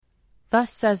Thus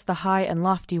says the high and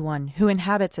lofty one, who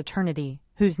inhabits eternity,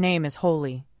 whose name is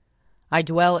holy. I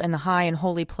dwell in the high and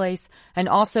holy place, and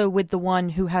also with the one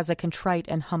who has a contrite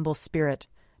and humble spirit,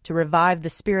 to revive the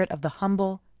spirit of the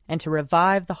humble, and to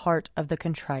revive the heart of the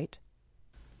contrite.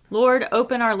 Lord,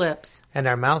 open our lips, and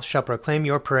our mouth shall proclaim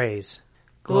your praise.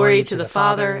 Glory to the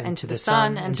Father, and to the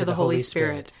Son, and to the Holy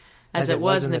Spirit, as it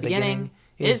was in the beginning,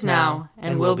 is now,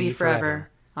 and will be forever.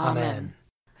 Amen.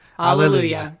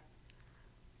 Alleluia.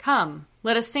 Come,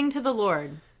 let us sing to the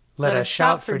Lord. Let us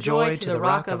shout for joy to the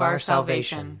rock of our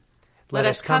salvation. Let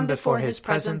us come before his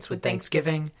presence with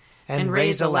thanksgiving, and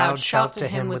raise a loud shout to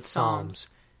him with psalms.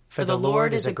 For the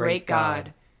Lord is a great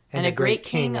God, and a great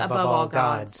King above all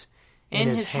gods. In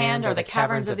his hand are the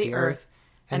caverns of the earth,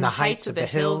 and the heights of the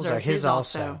hills are his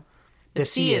also. The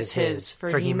sea is his,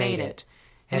 for he made it,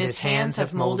 and his hands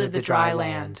have molded the dry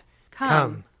land.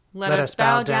 Come, let us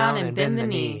bow down and bend the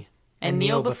knee, and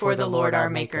kneel before the Lord our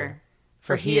Maker.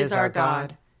 For he is our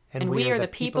God, and we are the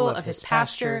people of his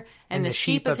pasture and the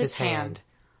sheep of his hand.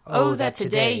 Oh, that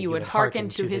today you would hearken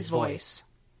to his voice.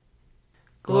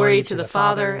 Glory to the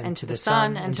Father, and to the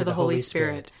Son, and to the Holy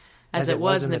Spirit, as it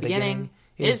was in the beginning,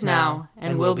 is now,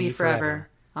 and will be forever.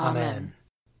 Amen.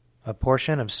 A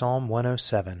portion of Psalm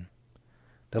 107.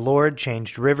 The Lord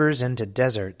changed rivers into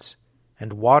deserts,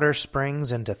 and water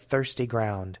springs into thirsty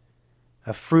ground,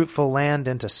 a fruitful land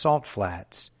into salt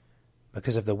flats,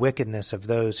 because of the wickedness of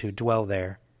those who dwell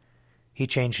there. He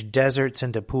changed deserts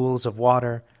into pools of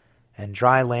water, and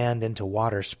dry land into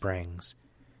water springs.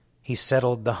 He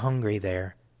settled the hungry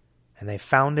there, and they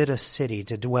founded a city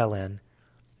to dwell in.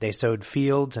 They sowed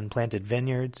fields and planted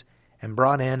vineyards, and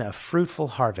brought in a fruitful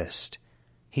harvest.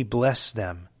 He blessed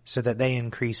them so that they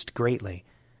increased greatly.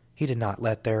 He did not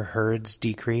let their herds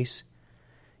decrease.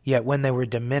 Yet when they were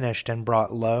diminished and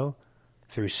brought low,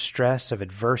 through stress of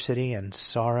adversity and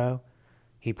sorrow,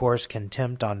 he pours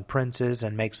contempt on princes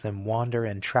and makes them wander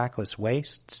in trackless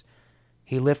wastes.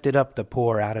 He lifted up the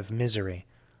poor out of misery,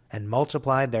 and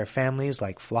multiplied their families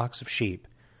like flocks of sheep.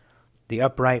 The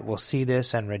upright will see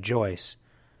this and rejoice,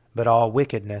 but all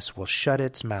wickedness will shut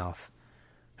its mouth.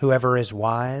 Whoever is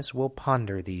wise will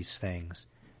ponder these things,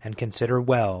 and consider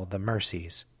well the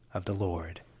mercies of the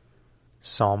Lord.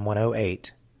 Psalm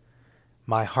 108.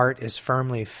 My heart is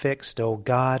firmly fixed, O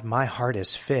God, my heart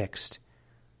is fixed.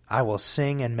 I will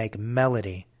sing and make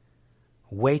melody.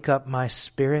 Wake up my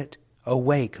spirit,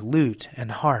 awake lute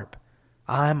and harp.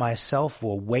 I myself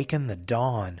will waken the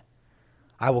dawn.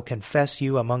 I will confess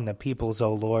you among the peoples,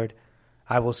 O Lord.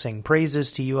 I will sing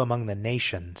praises to you among the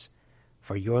nations.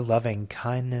 For your loving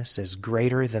kindness is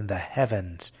greater than the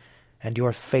heavens, and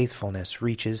your faithfulness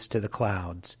reaches to the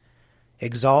clouds.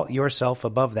 Exalt yourself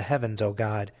above the heavens, O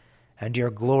God, and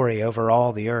your glory over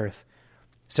all the earth,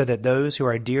 so that those who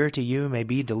are dear to you may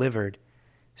be delivered.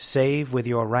 Save with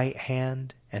your right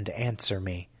hand and answer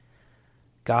me.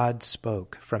 God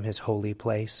spoke from his holy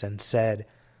place and said,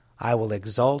 I will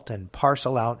exalt and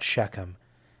parcel out Shechem.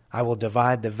 I will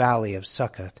divide the valley of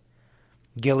Succoth.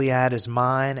 Gilead is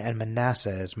mine, and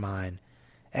Manasseh is mine.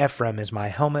 Ephraim is my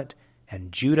helmet,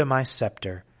 and Judah my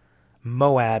scepter.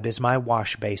 Moab is my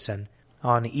wash basin.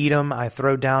 On Edom I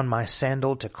throw down my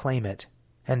sandal to claim it,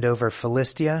 and over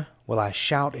Philistia will I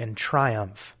shout in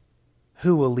triumph.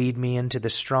 Who will lead me into the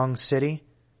strong city?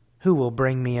 Who will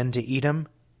bring me into Edom?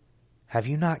 Have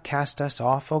you not cast us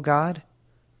off, O God?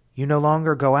 You no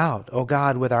longer go out, O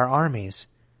God, with our armies.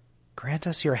 Grant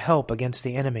us your help against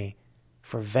the enemy,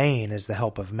 for vain is the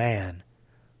help of man.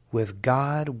 With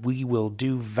God we will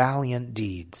do valiant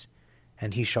deeds,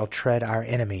 and he shall tread our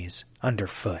enemies under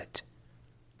foot.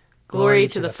 Glory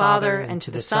to the Father, and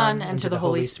to the Son, and to the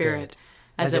Holy Spirit,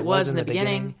 as it was in the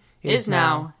beginning, is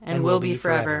now, and will be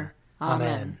forever.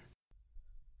 Amen.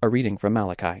 A reading from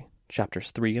Malachi,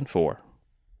 chapters 3 and 4.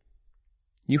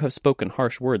 You have spoken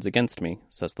harsh words against me,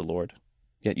 says the Lord.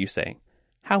 Yet you say,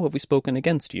 How have we spoken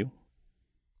against you?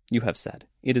 You have said,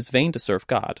 It is vain to serve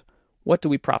God. What do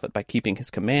we profit by keeping his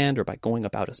command, or by going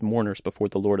about as mourners before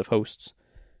the Lord of hosts?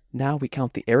 Now we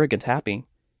count the arrogant happy.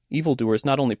 Evildoers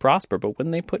not only prosper, but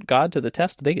when they put God to the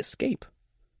test, they escape.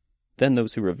 Then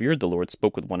those who revered the Lord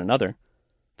spoke with one another.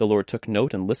 The Lord took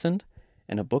note and listened,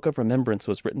 and a book of remembrance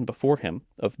was written before him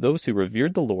of those who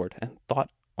revered the Lord and thought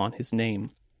on his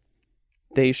name.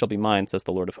 They shall be mine, says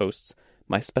the Lord of hosts,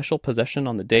 my special possession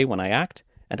on the day when I act,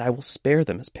 and I will spare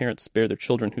them as parents spare their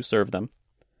children who serve them.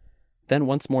 Then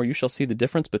once more you shall see the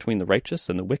difference between the righteous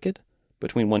and the wicked,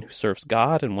 between one who serves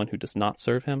God and one who does not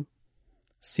serve him.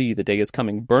 See, the day is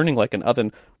coming, burning like an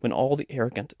oven, when all the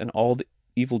arrogant and all the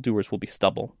evildoers will be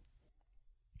stubble.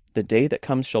 The day that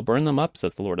comes shall burn them up,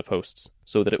 says the Lord of hosts,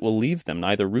 so that it will leave them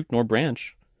neither root nor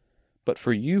branch. But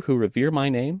for you who revere my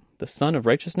name, the Sun of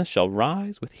Righteousness shall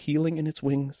rise with healing in its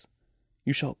wings.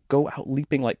 You shall go out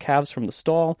leaping like calves from the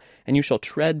stall, and you shall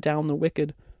tread down the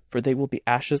wicked, for they will be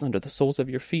ashes under the soles of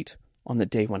your feet on the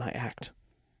day when I act,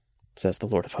 says the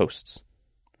Lord of hosts.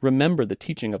 Remember the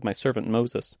teaching of my servant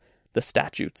Moses, the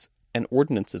statutes and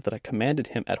ordinances that I commanded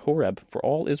him at Horeb for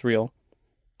all Israel.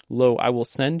 Lo, I will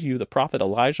send you the prophet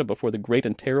Elijah before the great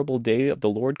and terrible day of the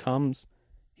Lord comes.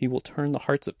 He will turn the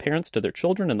hearts of parents to their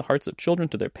children and the hearts of children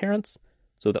to their parents,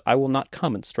 so that I will not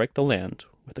come and strike the land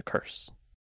with a curse.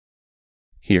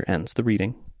 Here ends the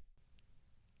reading.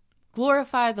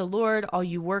 Glorify the Lord, all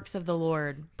you works of the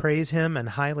Lord. Praise him and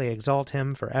highly exalt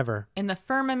him forever. In the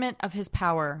firmament of his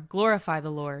power, glorify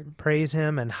the Lord. Praise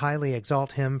him and highly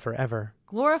exalt him forever.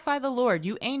 Glorify the Lord,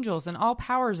 you angels and all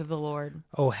powers of the Lord.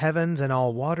 O heavens and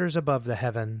all waters above the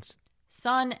heavens.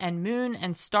 Sun and moon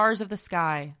and stars of the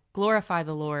sky, glorify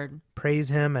the Lord. Praise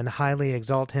him and highly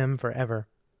exalt him forever.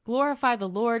 Glorify the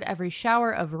Lord, every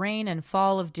shower of rain and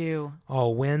fall of dew.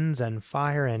 All winds and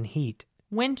fire and heat.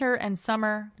 Winter and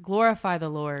summer, glorify the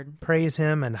Lord. Praise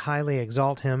him and highly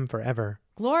exalt him forever.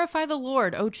 Glorify the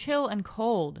Lord, O chill and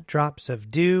cold. Drops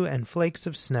of dew and flakes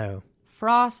of snow.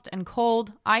 Frost and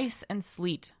cold, ice and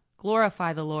sleet,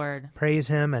 glorify the Lord. Praise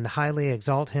him and highly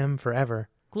exalt him forever.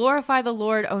 Glorify the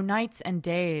Lord, O nights and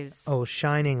days. O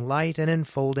shining light and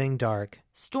enfolding dark.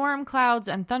 Storm clouds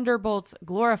and thunderbolts,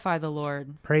 glorify the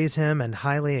Lord. Praise him and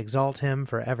highly exalt him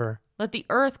forever. Let the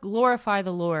earth glorify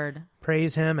the Lord.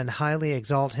 Praise him and highly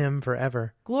exalt him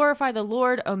forever. Glorify the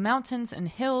Lord, O mountains and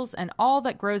hills, and all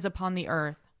that grows upon the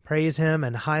earth. Praise him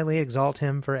and highly exalt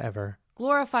him forever.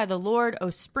 Glorify the Lord,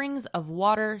 O springs of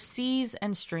water, seas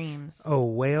and streams. O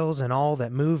whales and all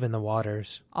that move in the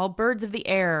waters. All birds of the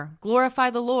air, glorify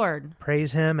the Lord.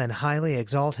 Praise him and highly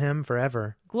exalt him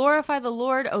forever. Glorify the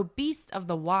Lord, O beasts of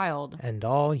the wild. And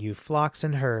all you flocks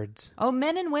and herds. O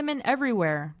men and women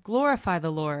everywhere, glorify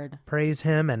the Lord. Praise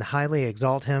him and highly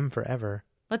exalt him forever.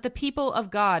 Let the people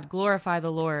of God glorify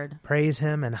the Lord. Praise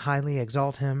him and highly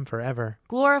exalt him forever.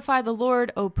 Glorify the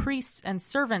Lord, O priests and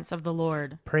servants of the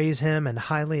Lord. Praise him and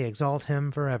highly exalt him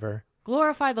forever.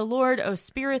 Glorify the Lord, O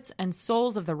spirits and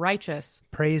souls of the righteous.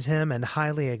 Praise him and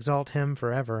highly exalt him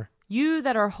forever. You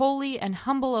that are holy and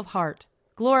humble of heart,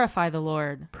 glorify the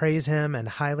Lord. Praise him and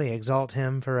highly exalt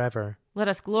him forever. Let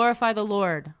us glorify the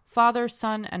Lord, Father,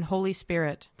 Son, and Holy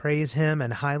Spirit. Praise him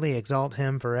and highly exalt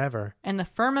him forever. In the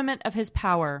firmament of his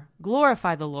power,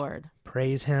 glorify the Lord.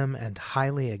 Praise him and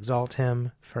highly exalt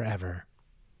him forever.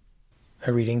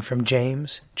 A reading from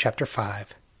James, chapter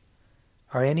 5.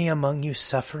 Are any among you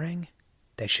suffering?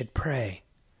 They should pray.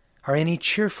 Are any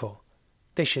cheerful?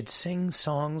 They should sing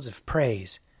songs of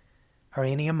praise. Are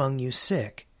any among you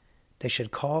sick? They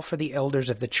should call for the elders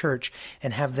of the church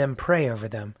and have them pray over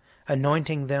them,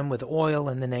 anointing them with oil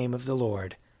in the name of the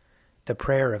Lord. The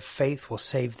prayer of faith will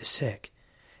save the sick,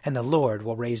 and the Lord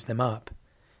will raise them up.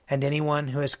 And anyone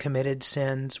who has committed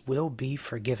sins will be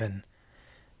forgiven.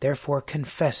 Therefore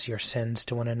confess your sins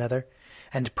to one another,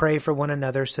 and pray for one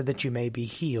another so that you may be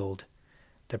healed.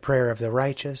 The prayer of the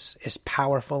righteous is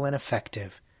powerful and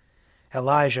effective.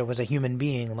 Elijah was a human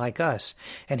being like us,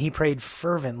 and he prayed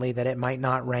fervently that it might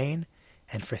not rain,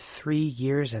 and for 3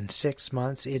 years and 6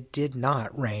 months it did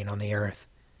not rain on the earth.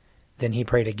 Then he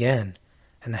prayed again,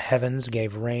 and the heavens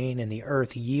gave rain, and the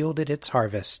earth yielded its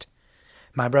harvest.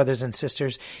 My brothers and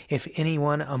sisters, if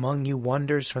anyone among you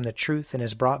wanders from the truth and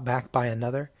is brought back by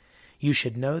another, you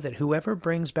should know that whoever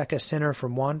brings back a sinner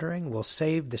from wandering will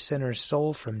save the sinner's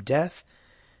soul from death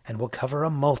and will cover a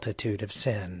multitude of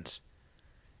sins.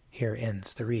 Here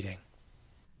ends the reading.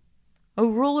 O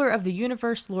ruler of the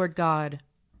universe, Lord God,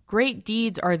 great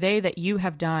deeds are they that you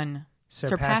have done,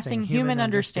 surpassing human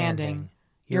understanding.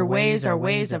 Your ways are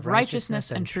ways of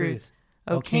righteousness and truth,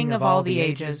 O King of all the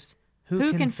ages.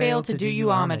 Who can fail to do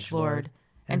you homage, Lord,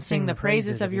 and sing the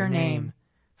praises of your name?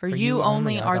 For you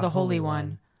only are the Holy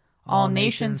One. All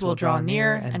nations will draw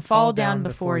near and fall down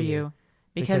before you,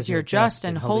 because your just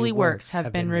and holy works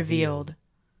have been revealed.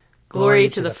 Glory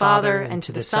to the Father, and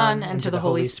to the Son, and to the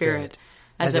Holy Spirit,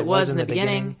 as it was in the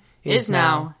beginning, is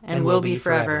now, and will be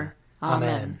forever.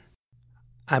 Amen.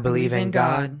 I believe in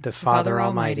God, the Father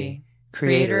Almighty,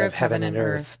 creator of heaven and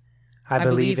earth. I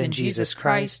believe in Jesus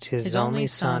Christ, his only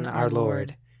Son, our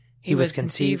Lord. He was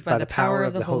conceived by the power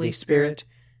of the Holy Spirit,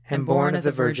 and born of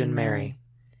the Virgin Mary.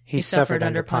 He suffered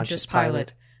under Pontius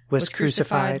Pilate, was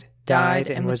crucified, died,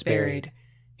 and was buried.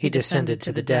 He descended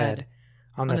to the dead.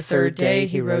 On the third day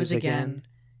he rose again.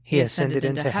 He ascended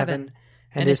into heaven,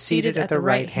 and is seated at the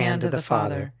right hand of the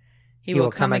Father. He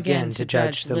will come again to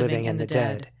judge the living and the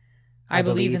dead. I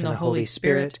believe in the Holy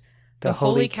Spirit, the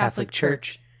Holy Catholic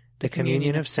Church, the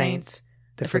communion of saints,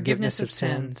 the forgiveness of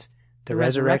sins, the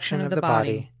resurrection of the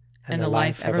body, and the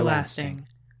life everlasting.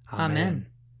 Amen.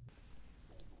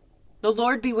 The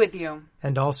Lord be with you.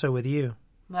 And also with you.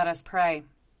 Let us pray.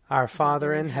 Our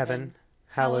Father in heaven,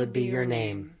 hallowed be your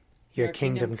name. Your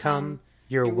kingdom come,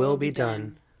 your will be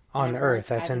done, on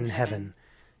earth as in heaven.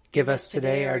 Give us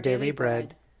today our daily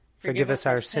bread. Forgive us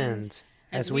our sins,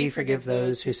 as we forgive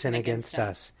those who sin against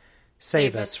us.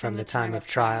 Save us from the time of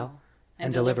trial,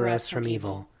 and deliver us from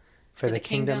evil. For the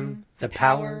kingdom, the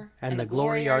power, and the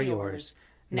glory are yours,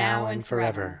 now and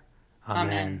forever.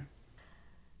 Amen.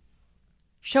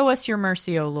 Show us your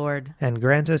mercy, O Lord. And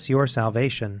grant us your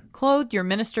salvation. Clothe your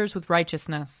ministers with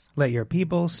righteousness. Let your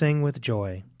people sing with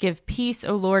joy. Give peace,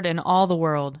 O Lord, in all the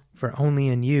world. For only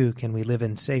in you can we live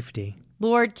in safety.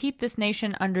 Lord, keep this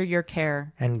nation under your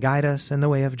care. And guide us in the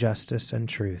way of justice and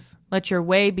truth. Let your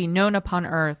way be known upon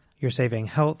earth. Your saving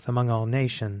health among all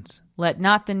nations. Let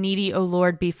not the needy, O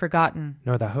Lord, be forgotten.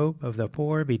 Nor the hope of the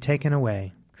poor be taken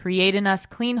away. Create in us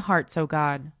clean hearts, O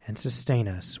God. And sustain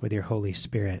us with your Holy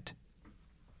Spirit.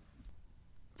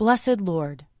 Blessed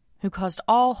Lord, who caused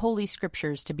all holy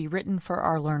scriptures to be written for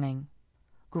our learning,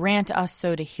 grant us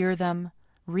so to hear them,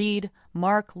 read,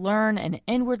 mark, learn, and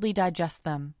inwardly digest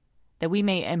them, that we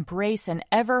may embrace and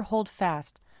ever hold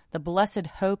fast the blessed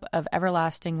hope of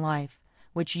everlasting life,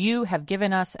 which you have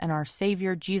given us in our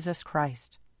Savior Jesus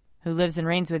Christ, who lives and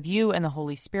reigns with you and the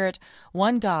Holy Spirit,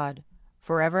 one God,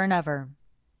 forever and ever.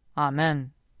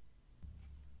 Amen.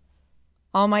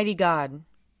 Almighty God,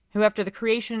 who after the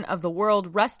creation of the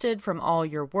world rested from all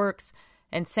your works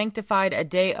and sanctified a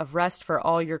day of rest for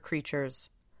all your creatures,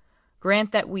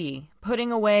 grant that we,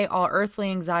 putting away all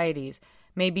earthly anxieties,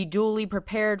 may be duly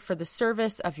prepared for the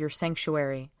service of your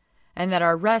sanctuary, and that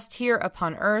our rest here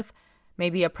upon earth may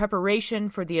be a preparation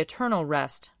for the eternal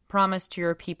rest promised to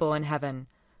your people in heaven,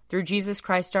 through Jesus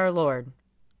Christ our Lord.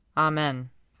 Amen.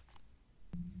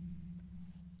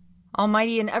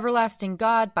 Almighty and everlasting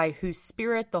God, by whose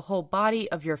Spirit the whole body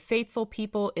of your faithful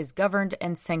people is governed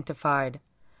and sanctified,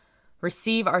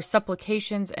 receive our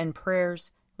supplications and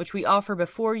prayers, which we offer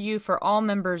before you for all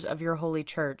members of your holy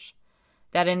church,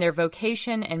 that in their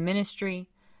vocation and ministry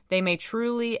they may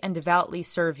truly and devoutly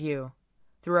serve you,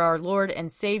 through our Lord and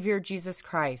Savior Jesus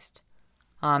Christ.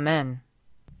 Amen.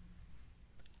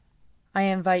 I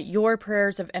invite your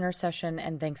prayers of intercession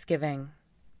and thanksgiving.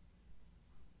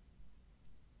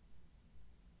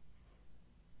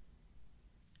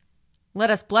 Let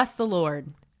us bless the Lord.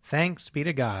 Thanks be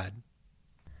to God.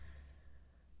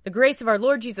 The grace of our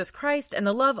Lord Jesus Christ and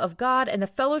the love of God and the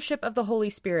fellowship of the Holy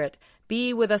Spirit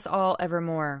be with us all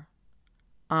evermore.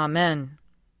 Amen.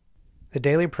 The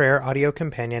Daily Prayer audio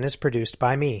companion is produced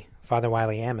by me, Father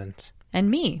Wiley Ammons. And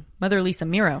me, Mother Lisa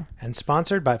Miro. And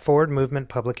sponsored by Forward Movement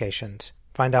Publications.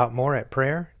 Find out more at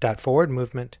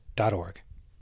prayer.forwardmovement.org.